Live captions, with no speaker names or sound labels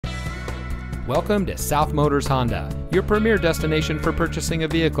Welcome to South Motors Honda, your premier destination for purchasing a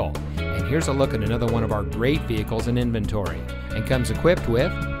vehicle. And here's a look at another one of our great vehicles in inventory, and comes equipped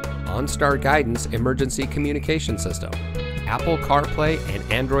with OnStar Guidance Emergency Communication System, Apple CarPlay and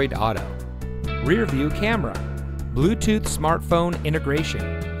Android Auto, rear view camera, Bluetooth smartphone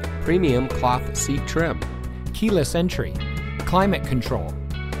integration, premium cloth seat trim, keyless entry, climate control,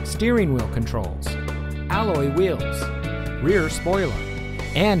 steering wheel controls, alloy wheels, rear spoiler,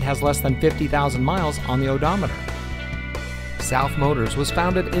 and has less than 50,000 miles on the odometer. South Motors was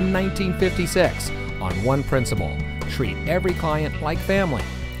founded in 1956 on one principle: treat every client like family.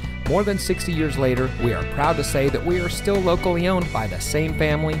 More than 60 years later, we are proud to say that we are still locally owned by the same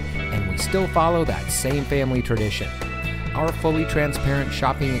family, and we still follow that same family tradition. Our fully transparent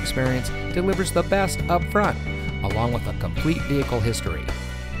shopping experience delivers the best up front, along with a complete vehicle history.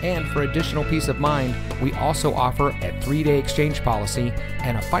 And for additional peace of mind, we also offer a 3-day exchange policy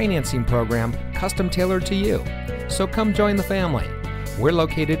and a financing program custom tailored to you. So come join the family. We're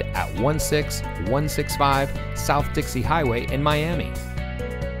located at 16165 South Dixie Highway in Miami.